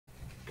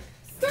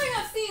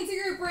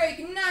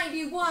break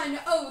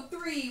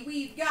 9103.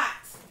 We've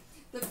got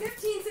the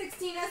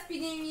 15-16 SB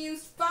Game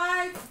Used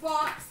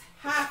 5-box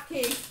half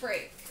case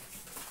break.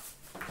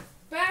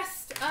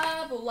 Best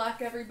of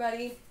luck,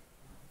 everybody.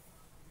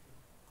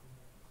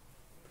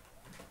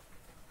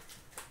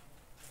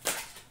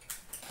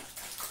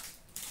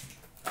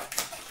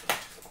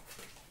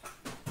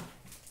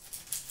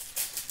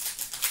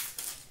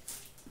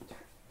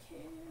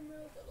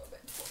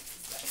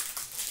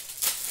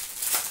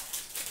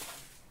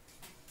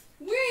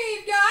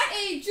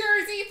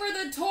 Jersey for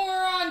the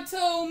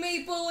Toronto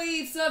Maple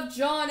Leafs of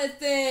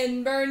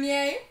Jonathan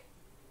Bernier.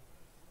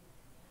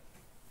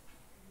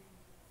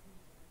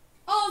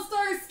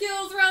 All-Star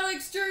Skills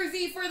Relics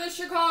jersey for the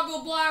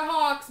Chicago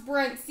Blackhawks,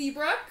 Brent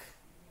Seabrook.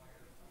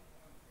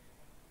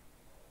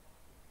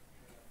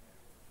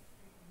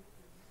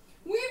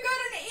 We've got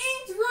an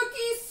inked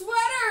rookie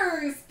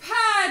sweaters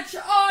patch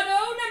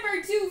auto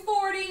number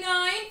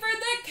 249 for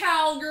the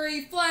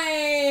Calgary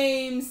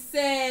Flames,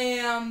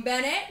 Sam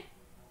Bennett.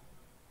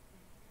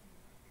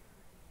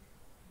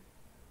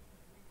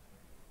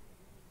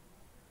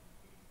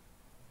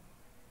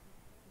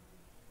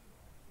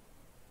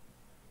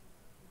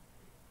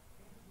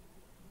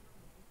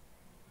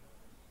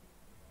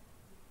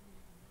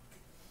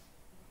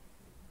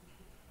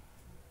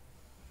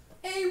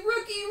 A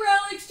rookie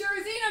relics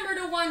jersey, number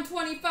to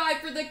 125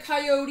 for the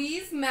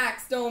Coyotes,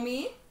 Max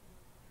Domi.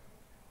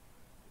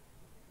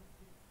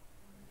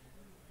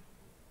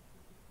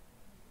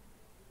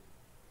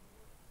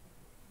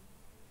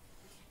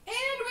 And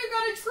we've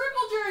got a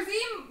triple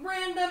jersey,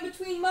 random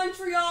between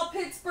Montreal,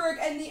 Pittsburgh,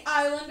 and the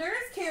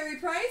Islanders, Carey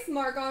Price,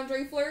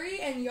 Marc-Andre Fleury,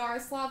 and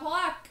Yaroslav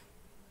Halak.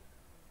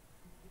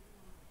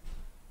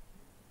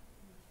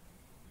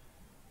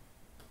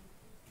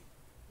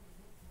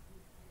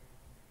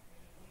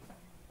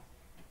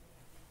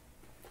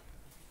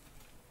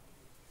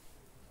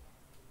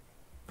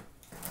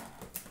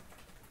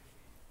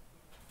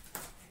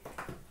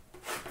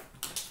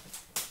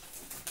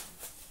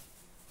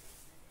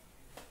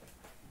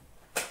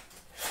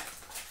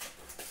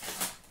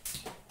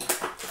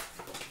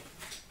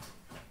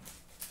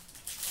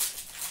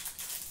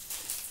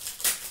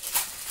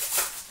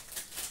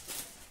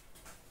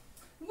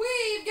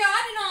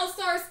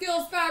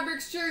 Skills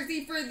Fabrics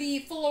jersey for the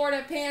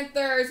Florida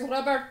Panthers,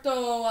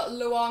 Roberto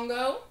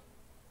Luongo.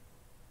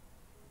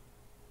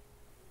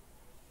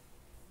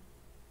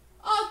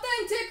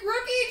 Authentic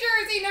rookie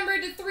jersey number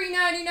to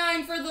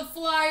 399 for the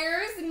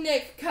Flyers,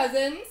 Nick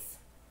Cousins.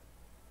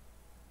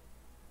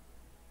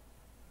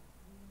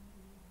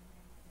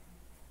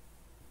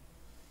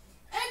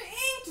 An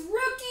inked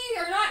rookie,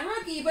 or not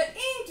rookie, but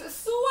inked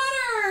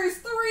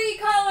sweaters,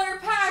 3-color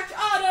patch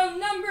auto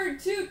number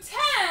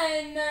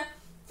 210.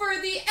 For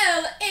the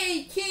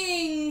LA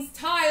Kings,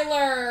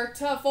 Tyler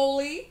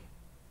Toffoli.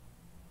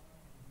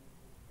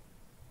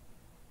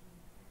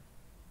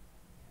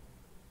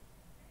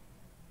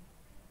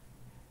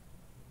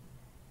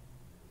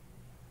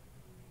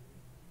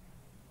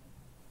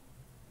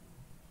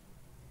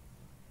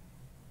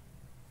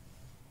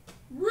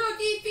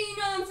 Rookie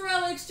Phenoms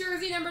Relics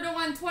jersey number to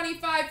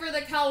 125 for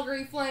the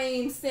Calgary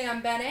Flames,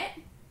 Sam Bennett.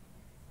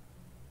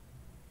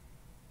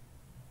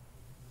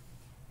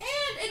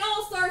 An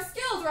All-Star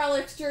Skills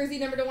Relics jersey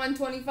number to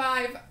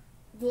 125,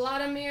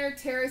 Vladimir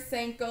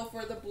Tarasenko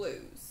for the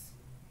Blues.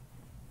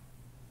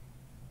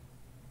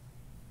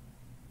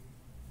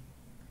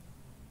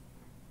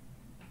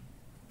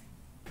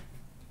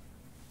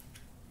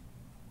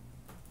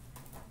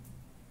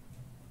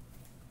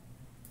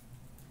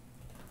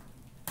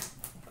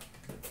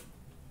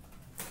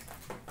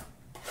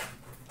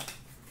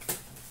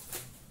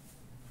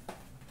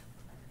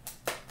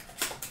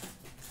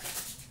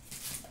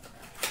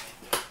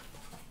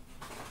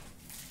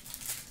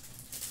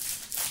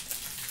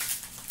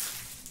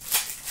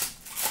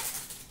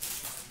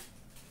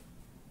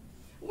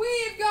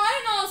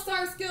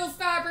 Skills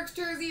Fabrics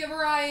jersey of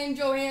Ryan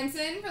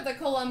Johansson for the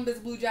Columbus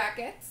Blue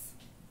Jackets.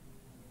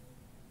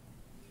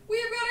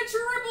 We've got a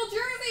triple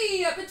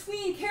jersey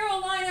between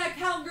Carolina,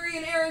 Calgary,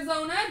 and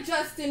Arizona,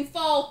 Justin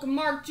Falk,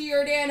 Mark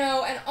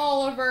Giordano, and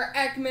Oliver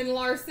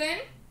Ekman-Larsson.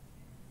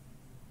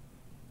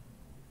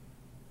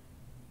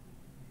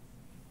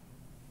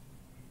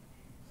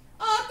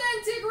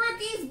 Authentic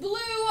Rookies blue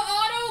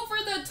auto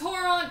for the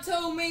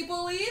Toronto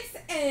Maple Leafs,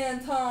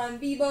 Anton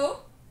Bibeau.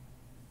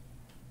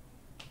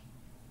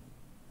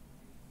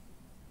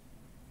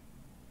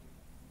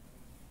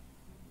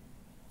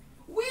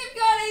 We've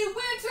got a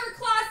Winter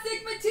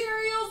Classic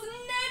Materials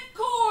net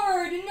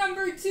cord,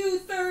 number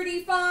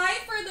 235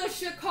 for the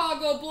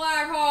Chicago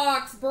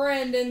Blackhawks,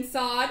 Brandon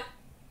Saad.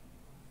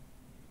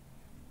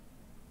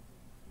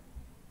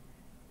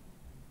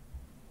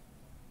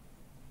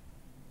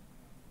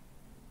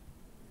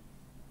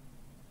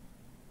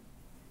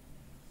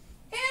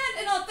 And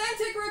an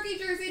authentic rookie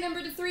jersey,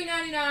 number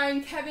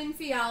 399, Kevin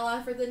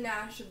Fiala for the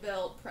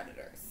Nashville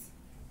Predators.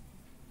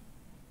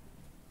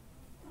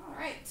 All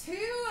right, 2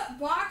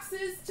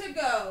 boxes to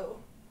go.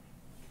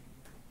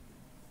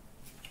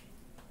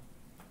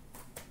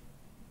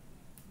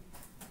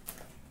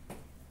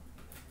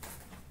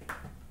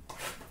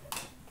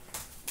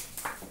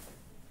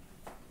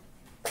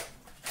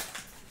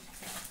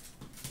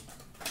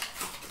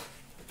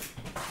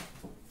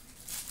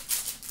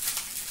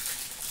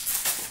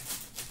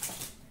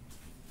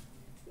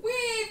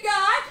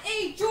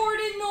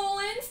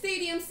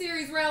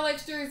 Series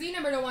Relics jersey,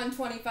 number to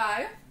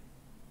 125.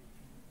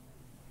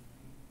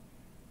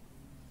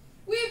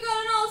 We've got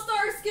an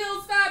All-Star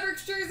Skills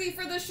Fabrics jersey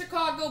for the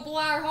Chicago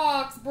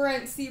Blackhawks,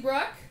 Brent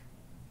Seabrook.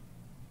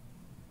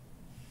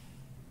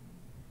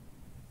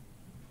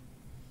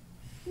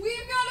 We've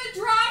got a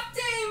Draft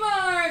Day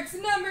Marks,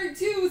 number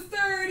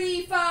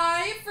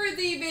 235 for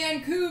the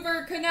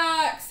Vancouver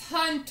Canucks,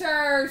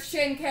 Hunter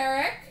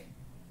Shinkaruk.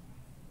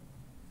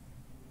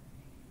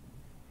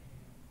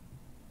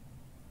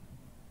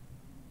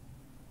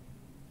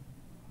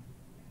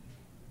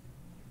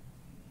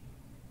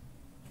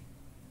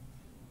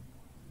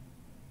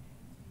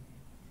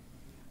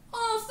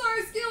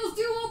 All-Star Skills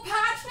Dual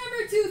Patch,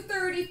 number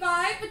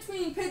 235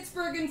 between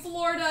Pittsburgh and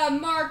Florida,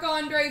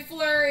 Marc-Andre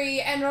Fleury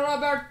and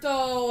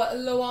Roberto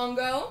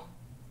Luongo.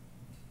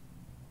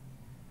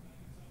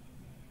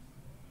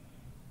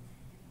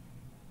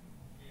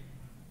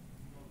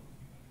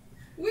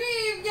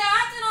 We've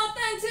got an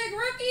authentic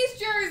rookies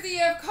jersey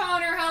of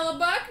Connor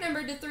Hellebuck,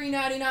 number to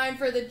 399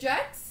 for the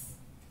Jets.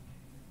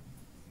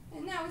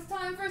 And now it's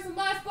time for some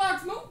last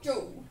box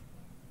mojo.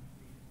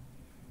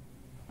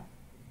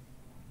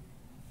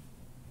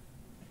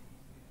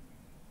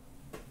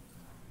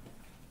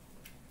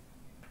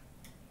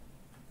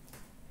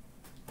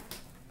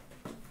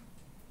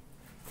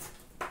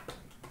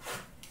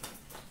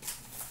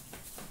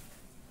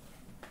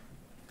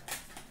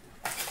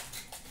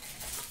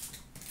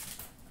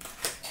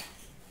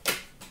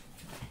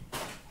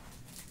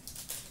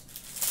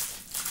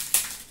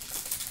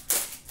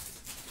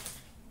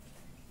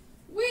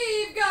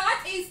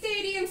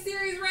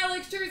 Series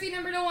Relics jersey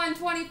number to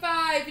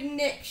 125,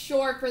 Nick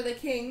Short for the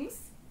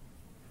Kings.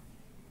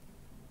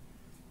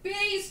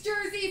 Base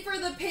jersey for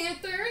the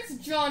Panthers,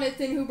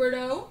 Jonathan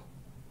Huberdeau.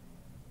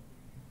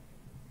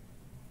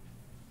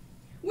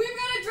 We've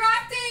got a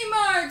Draft Day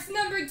Marks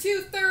number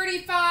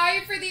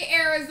 235 for the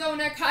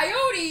Arizona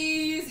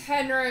Coyotes,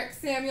 Henrik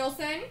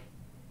Samuelsson.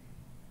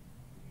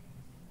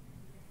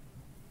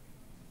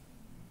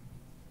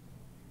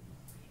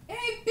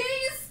 A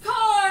base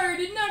card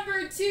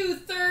number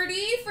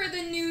 230 for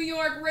the New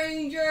York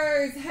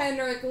Rangers,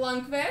 Henrik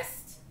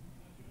Lundqvist.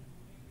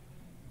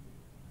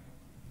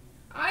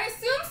 I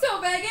assume so,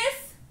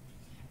 Vegas.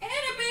 And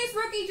a base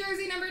rookie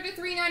jersey number to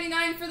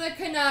 399 for the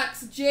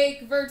Canucks,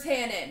 Jake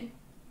Virtanen.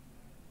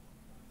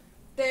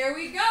 There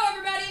we go,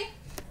 everybody.